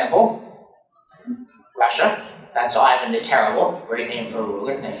counterexample, Russia. That's Ivan the Terrible, great name for a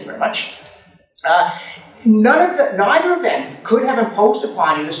ruler, thank you very much. Neither of them could have imposed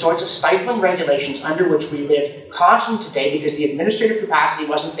upon you the sorts of stifling regulations under which we live constantly today because the administrative capacity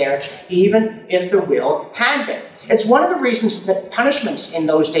wasn't there, even if the will had been. It's one of the reasons that punishments in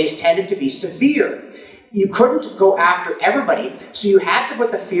those days tended to be severe. You couldn't go after everybody, so you had to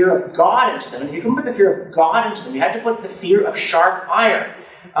put the fear of God into them. And if you couldn't put the fear of God into them, you had to put the fear of sharp iron.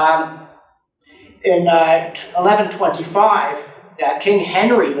 In 1125, King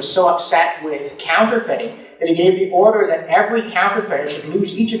Henry was so upset with counterfeiting that he gave the order that every counterfeiter should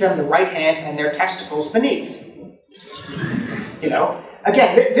lose each of them the right hand and their testicles beneath.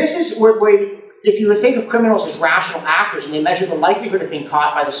 Again, this is where if you would think of criminals as rational actors and they measure the likelihood of being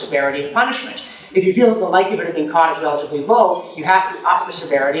caught by the severity of punishment. If you feel that the likelihood of being caught is relatively low, you have to up the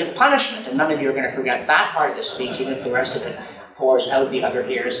severity of punishment. And none of you are going to forget that part of this speech, even if the rest of it pours out the other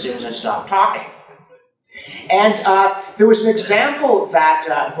ear as soon as I stop talking. And there was an example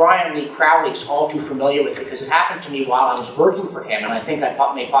that Brian Lee Crowley is all too familiar with because it happened to me while I was working for him, and I think I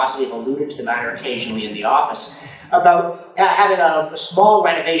may possibly have alluded to the matter occasionally in the office, about having a small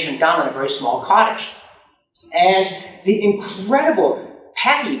renovation done on a very small cottage. And the incredible,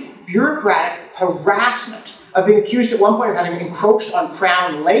 petty, bureaucratic harassment of being accused at one point of having encroached on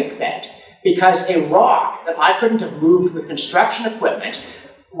Crown Lake bed because a rock that I couldn't have moved with construction equipment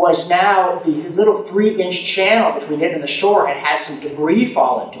was now the little 3-inch channel between it and the shore had some debris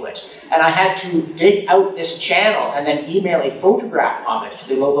fall into it. And I had to dig out this channel and then email a photograph of it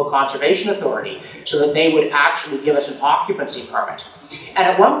to the local conservation authority so that they would actually give us an occupancy permit. And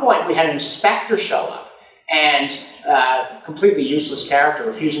at one point we had an inspector show up, and completely useless character,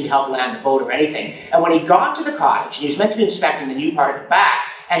 refusing to help land the boat or anything. And when he got to the cottage, he was meant to be inspecting the new part at the back,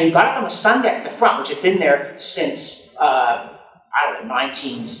 and he got up on the sun deck at the front, which had been there since I don't know,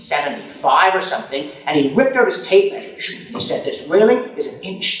 1975 or something, and he whipped out his tape measure. He said, this railing is an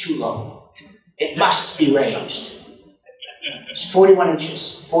inch too low. It must be raised. It's 41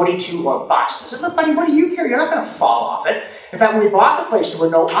 inches, 42 or bust. I said, look, buddy, what do you care? You're not going to fall off it. In fact, when we bought the place, there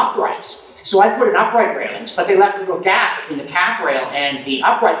were no uprights. So I put in upright railings, but they left a little gap between the cap rail and the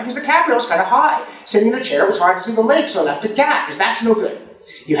upright because the cap rail was kind of high. Sitting in a chair, it was hard to see the lake, so I left a gap because that's no good.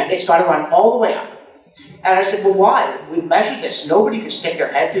 It's got to run all the way up. And I said, well, why? We've measured this. Nobody can stick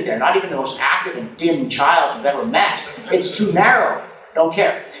their head through there, not even the most active and dim child you've ever met. It's too narrow. Don't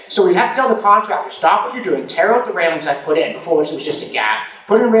care. So we have to tell the contractor, stop what you're doing, tear out the railings I put in, before it was just a gap,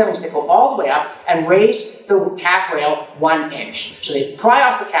 put in railings that go all the way up, and raise the cap rail 1 inch. So they pry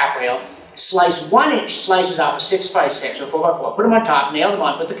off the cap rail, slice 1 inch slices off a 6x6 or 4x4, put them on top, nail them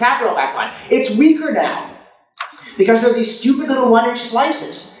on, put the cap rail back on. It's weaker now because there are these stupid little 1 inch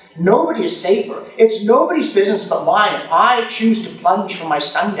slices. Nobody is safer. It's nobody's business but mine. If I choose to plunge from my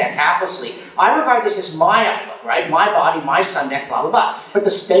sun deck haplessly, I regard this as my outlook, right? My body, my sun deck, blah, blah, blah. But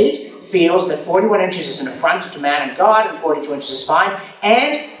the state feels that 41 inches is an affront to man and God and 42 inches is fine,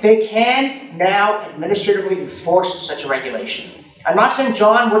 and they can now administratively enforce such a regulation. I'm not saying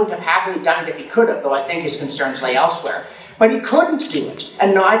John wouldn't have happily done it if he could have, though I think his concerns lay elsewhere. But he couldn't do it,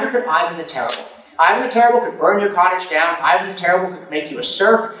 and neither could Ivan the Terrible. Ivan the Terrible could burn your cottage down, Ivan the Terrible could make you a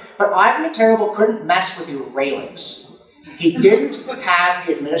serf, but Ivan the Terrible couldn't mess with your railings. He didn't have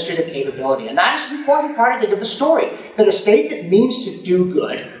the administrative capability, and that is an important part, I think, of the story, that a state that means to do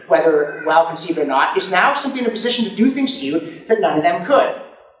good, whether well-conceived or not, is now simply in a position to do things to you that none of them could.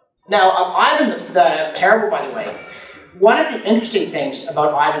 Now, Ivan the Terrible, by the way, one of the interesting things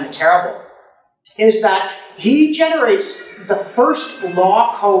about Ivan the Terrible is that he generates the first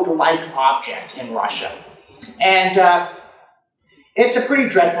law code-like object in Russia. And it's a pretty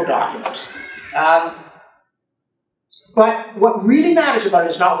dreadful document. But what really matters about it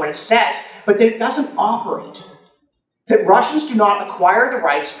is not what it says, but that it doesn't operate. That Russians do not acquire the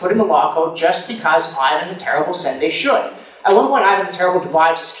rights put in the law code just because Ivan the Terrible said they should. At one point, Ivan the Terrible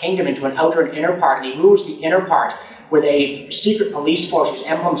divides his kingdom into an outer and inner part, and he rules the inner part with a secret police force whose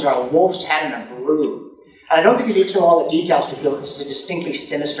emblems are a wolf's head and a broom. And I don't think you need to know all the details to feel this is a distinctly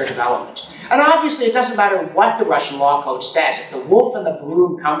sinister development. And obviously, it doesn't matter what the Russian law code says. If the wolf and the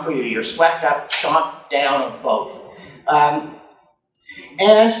broom come for you, you're swept up, chomped down, or both.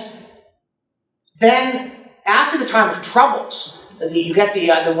 And then, after the time of troubles, you get the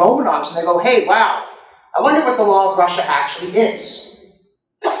Romanovs, and they go, hey, wow, I wonder what the law of Russia actually is.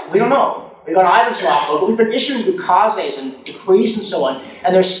 We don't know. We've got Ivan's law code, but we've been issuing ukases and decrees and so on,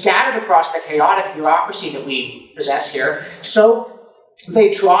 and they're scattered across the chaotic bureaucracy that we possess here. So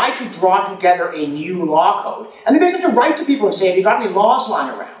they try to draw together a new law code, and they basically have to write to people and say, have you got any laws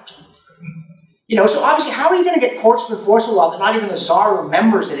lying around? You know, so obviously, how are you going to get courts to enforce a law that not even the Tsar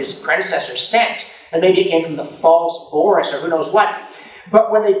remembers that his predecessor sent? And maybe it came from the false Boris or who knows what.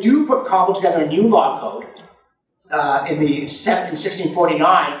 But when they do cobble together a new law code in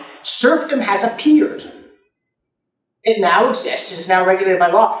 1649, serfdom has appeared. It now exists, it is now regulated by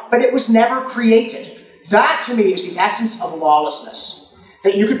law, but it was never created. That, to me, is the essence of lawlessness.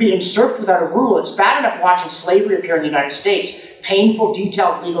 That you could be usurped without a rule. It's bad enough watching slavery appear in the United States. Painful,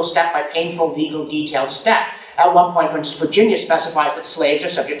 detailed legal step by painful, legal, detailed step. At one point, for instance, Virginia specifies that slaves are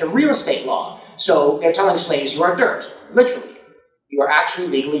subject to real estate law. So they're telling slaves, you are dirt, literally. You are actually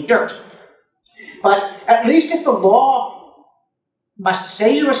legally dirt. But at least if the law must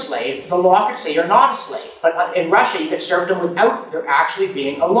say you're a slave, the law could say you're not a slave. But in Russia, you get serfdom without there actually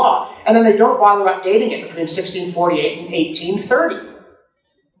being a law. And then they don't bother updating it between 1648 and 1830.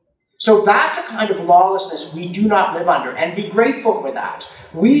 So that's a kind of lawlessness we do not live under, and be grateful for that.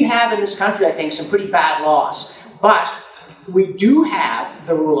 We have in this country, I think, some pretty bad laws, but we do have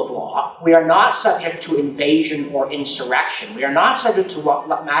the rule of law. We are not subject to invasion or insurrection. We are not subject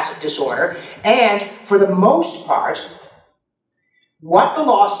to massive disorder, and for the most part, what the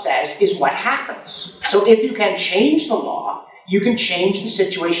law says is what happens. So if you can change the law, you can change the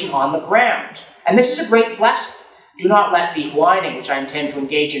situation on the ground. And this is a great blessing. Do not let the whining, which I intend to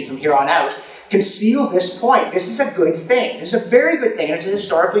engage in from here on out, conceal this point. This is a good thing. This is a very good thing, and it's a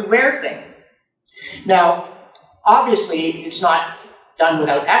historically rare thing. Now, obviously, it's not done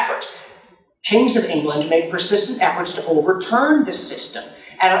without effort. Kings of England make persistent efforts to overturn this system.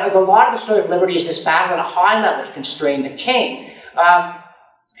 And a lot of the story of liberty is this battle at a high level to constrain the king.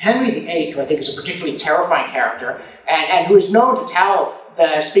 Henry VIII, who I think is a particularly terrifying character, and who is known to tell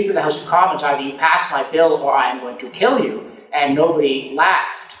the Speaker of the House of Commons, either you pass my bill or I am going to kill you, and nobody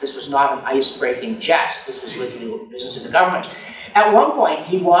laughed. This was not an ice-breaking jest. This was literally business of the government. At one point,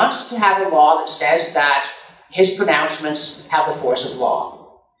 he wants to have a law that says that his pronouncements have the force of law.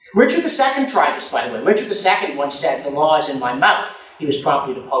 Richard II tried this, by the way. Richard II once said, "The law is in my mouth." He was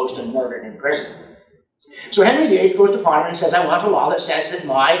promptly deposed and murdered in prison. So Henry VIII goes to Parliament and says, "I want a law that says that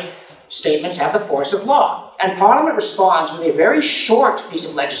my statements have the force of law." And Parliament responds with a very short piece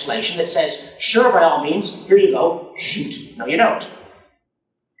of legislation that says, "Sure, by all means, here you go, shoot." No, you don't.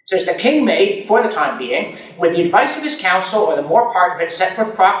 It says, "The king may, for the time being, with the advice of his council or the more part of it, set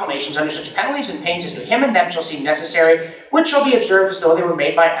forth proclamations under such penalties and pains as to him and them shall seem necessary, which shall be observed as though they were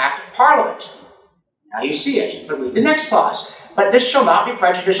made by an act of Parliament." Now you see it, but read the next clause. "But this shall not be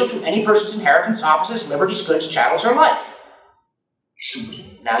prejudicial to any person's inheritance, offices, liberties, goods, chattels, or life."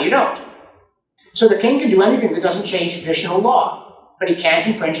 Now you don't. So the king can do anything that doesn't change traditional law, but he can't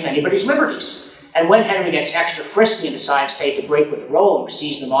infringe on anybody's liberties. And when Henry gets extra frisky and decides, say, to break with Rome,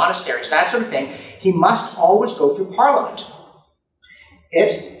 seize the monasteries, that sort of thing, he must always go through Parliament.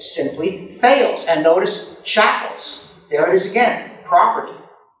 It simply fails. And notice chattels. There it is again, property.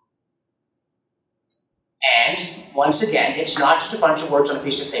 And once again, it's not just a bunch of words on a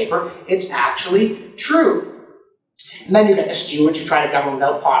piece of paper, it's actually true. And then you get the stewards who try to govern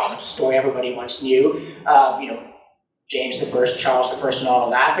without Parliament, a story everybody once knew. James I, Charles I, and all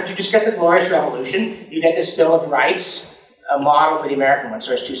of that. But you just get the Glorious Revolution. You get this Bill of Rights, a model for the American one.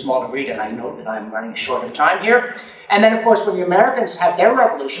 So it's too small to read, and I note that I'm running short of time here. And then, of course, when the Americans have their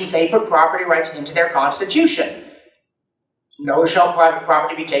revolution, they put property rights into their Constitution. "No shall private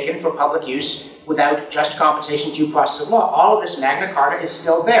property be taken for public use without just compensation, due process of law." All of this Magna Carta is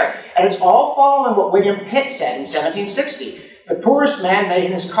still there. And it's all following what William Pitt said in 1760. "The poorest man may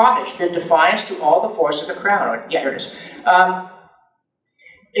in his cottage bid defiance to all the force of the crown." Or, yeah, here it is.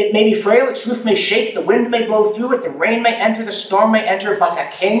 "It may be frail, its roof may shake, the wind may blow through it, the rain may enter, the storm may enter, but the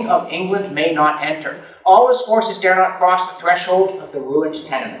King of England may not enter. All his forces dare not cross the threshold of the ruined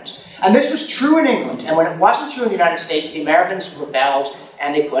tenement." And this was true in England, and when it wasn't true in the United States, the Americans rebelled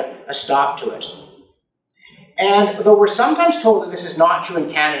and they put a stop to it. And though we're sometimes told that this is not true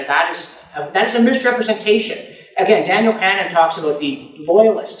in Canada, that is a misrepresentation. Again, Daniel Hannan talks about the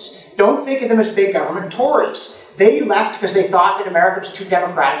Loyalists. Don't think of them as big government Tories. They left because they thought that America was too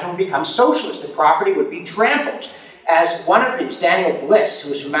democratic and would become socialist, that property would be trampled. As one of these, Daniel Bliss,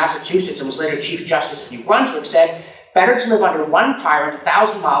 who was from Massachusetts and was later Chief Justice of New Brunswick, said, "Better to live under one tyrant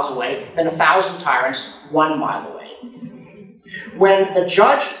 1,000 miles away than 1,000 tyrants 1 mile away." When the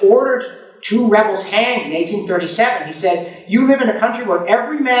judge ordered 2 rebels hanged in 1837, he said, "You live in a country where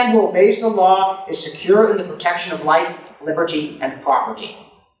every man who obeys the law is secure in the protection of life, liberty, and property."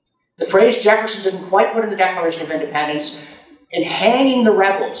 The phrase Jefferson didn't quite put in the Declaration of Independence. In hanging the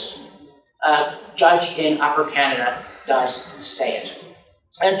rebels, a judge in Upper Canada does say it.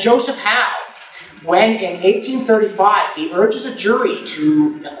 And Joseph Howe, when in 1835 he urges a jury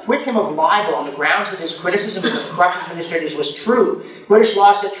to acquit him of libel on the grounds that his criticism of the corrupt administrators was true, British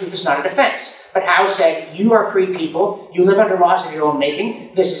law said truth is not a defense. But Howe said, "You are free people, you live under laws of your own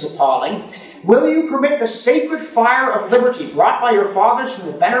making, this is appalling. Will you permit the sacred fire of liberty brought by your fathers from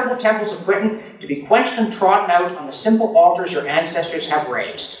the venerable temples of Britain to be quenched and trodden out on the simple altars your ancestors have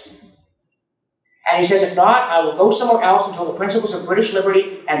raised?" And he says, "If not, I will go somewhere else until the principles of British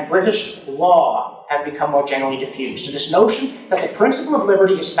liberty and British law have become more generally diffused." So this notion that the principle of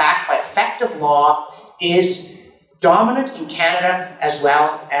liberty is backed by effective law is dominant in Canada as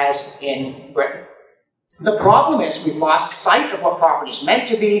well as in Britain. The problem is we've lost sight of what property is meant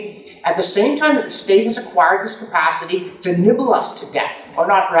to be at the same time that the state has acquired this capacity to nibble us to death, or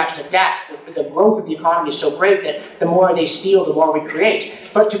not perhaps to death. The growth of the economy is so great that the more they steal, the more we create.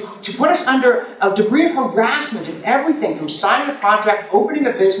 But to put us under a degree of harassment in everything, from signing a contract, opening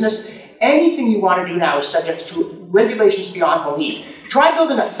a business, anything you want to do now is subject to regulations beyond belief. Try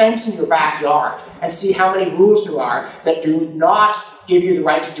building a fence in your backyard and see how many rules there are that do not give you the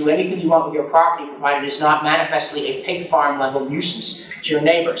right to do anything you want with your property, provided it's not manifestly a pig farm level nuisance to your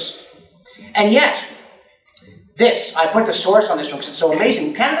neighbors. And yet, this, I put the source on this one because it's so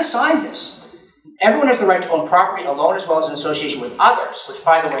amazing, Canada signed this. Everyone has the right to own property alone as well as in association with others, which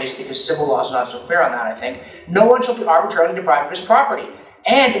by the way is because civil law is not so clear on that, I think. No one shall be arbitrarily deprived of his property.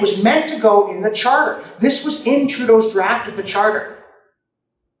 And it was meant to go in the Charter. This was in Trudeau's draft of the Charter.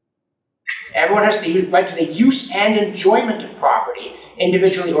 Everyone has the right to the use and enjoyment of property,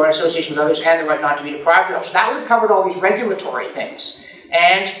 individually or in association with others, and the right not to be deprived of. So that would have covered all these regulatory things.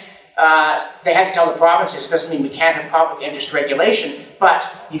 And they had to tell the provinces, it doesn't mean we can't have public interest regulation, but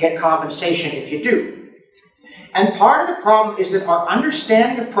you get compensation if you do. And part of the problem is that our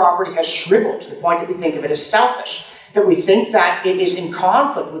understanding of property has shriveled to the point that we think of it as selfish, that we think that it is in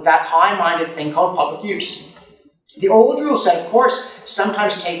conflict with that high-minded thing called public use. The old rule said, of course,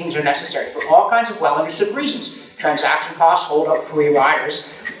 sometimes takings are necessary for all kinds of well-understood reasons. Transaction costs hold up free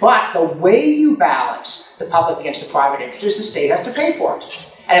riders, but the way you balance the public against the private interest is the state has to pay for it.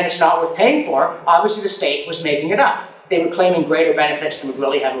 And if it's not worth paying for, obviously the state was making it up. They were claiming greater benefits than would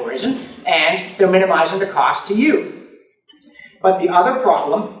really have arisen, and they're minimizing the cost to you. But the other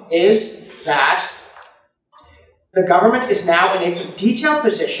problem is that the government is now in a detailed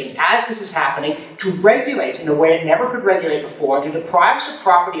position, as this is happening, to regulate in a way it never could regulate before, to deprive us of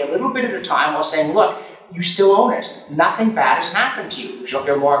property a little bit at a time while saying, look, you still own it. Nothing bad has happened to you. We shall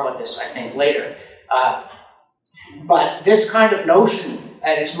hear more about this, I think, later. But this kind of notion,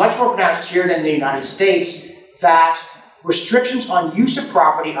 and it's much more pronounced here than in the United States, that restrictions on use of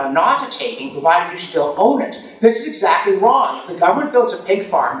property are not a taking, provided you still own it. This is exactly wrong. If the government builds a pig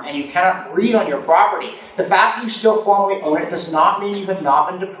farm and you cannot breathe on your property, the fact that you still formally own it does not mean you have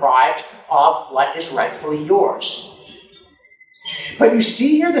not been deprived of what is rightfully yours. But you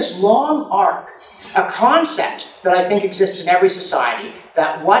see here this long arc, a concept that I think exists in every society,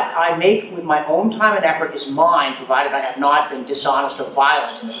 that what I make with my own time and effort is mine, provided I have not been dishonest or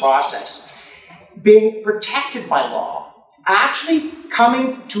violent in the process. Being protected by law, actually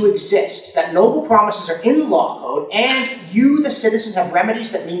coming to exist, that noble promises are in the law code, and you, the citizen, have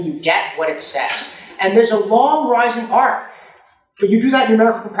remedies that mean you get what it says. And there's a long rising arc. When you do that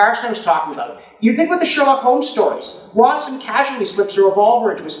numerical comparison I was talking about, you think about the Sherlock Holmes stories. Watson casually slips a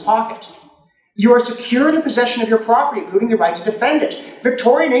revolver into his pocket. You are secure in the possession of your property, including the right to defend it.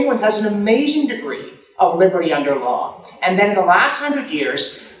 Victorian England has an amazing degree of liberty under law. And then in the last 100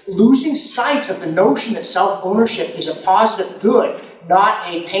 years, losing sight of the notion that self-ownership is a positive good, not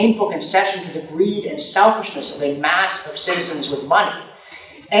a painful concession to the greed and selfishness of a mass of citizens with money,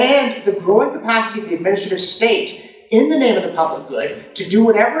 and the growing capacity of the administrative state in the name of the public good to do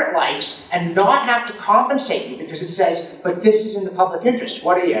whatever it likes and not have to compensate you because it says, but this is in the public interest.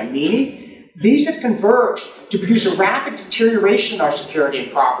 What are you, a meanie? These have converged to produce a rapid deterioration in our security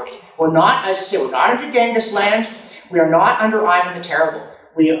and property. We're not, as I say, we're not under Genghis land. We are not under Ivan the Terrible.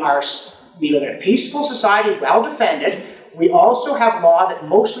 We live in a peaceful society, well defended. We also have law that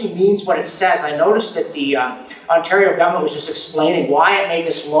mostly means what it says. I noticed that the Ontario government was just explaining why it made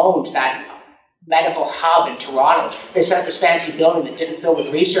this loan to that medical hub in Toronto. They set up this fancy building that didn't fill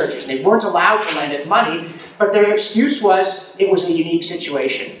with researchers. They weren't allowed to lend it money, but their excuse was it was a unique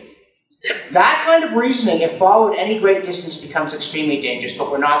situation. That kind of reasoning, if followed any great distance, becomes extremely dangerous, but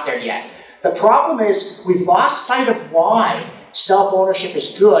we're not there yet. The problem is we've lost sight of why self-ownership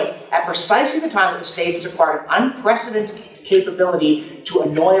is good at precisely the time that the state has acquired an unprecedented capability to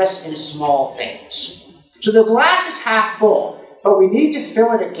annoy us in small things. So the glass is half full, but we need to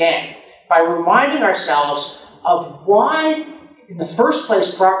fill it again by reminding ourselves of why, in the first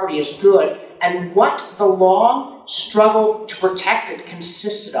place, property is good and what the long struggle to protect it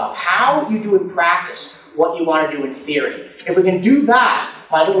consisted of. How you do in practice what you want to do in theory. If we can do that,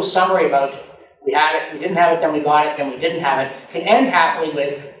 my little summary about we had it, we didn't have it, then we got it, then we didn't have it, can end happily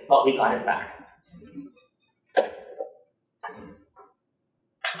with, but we got it back.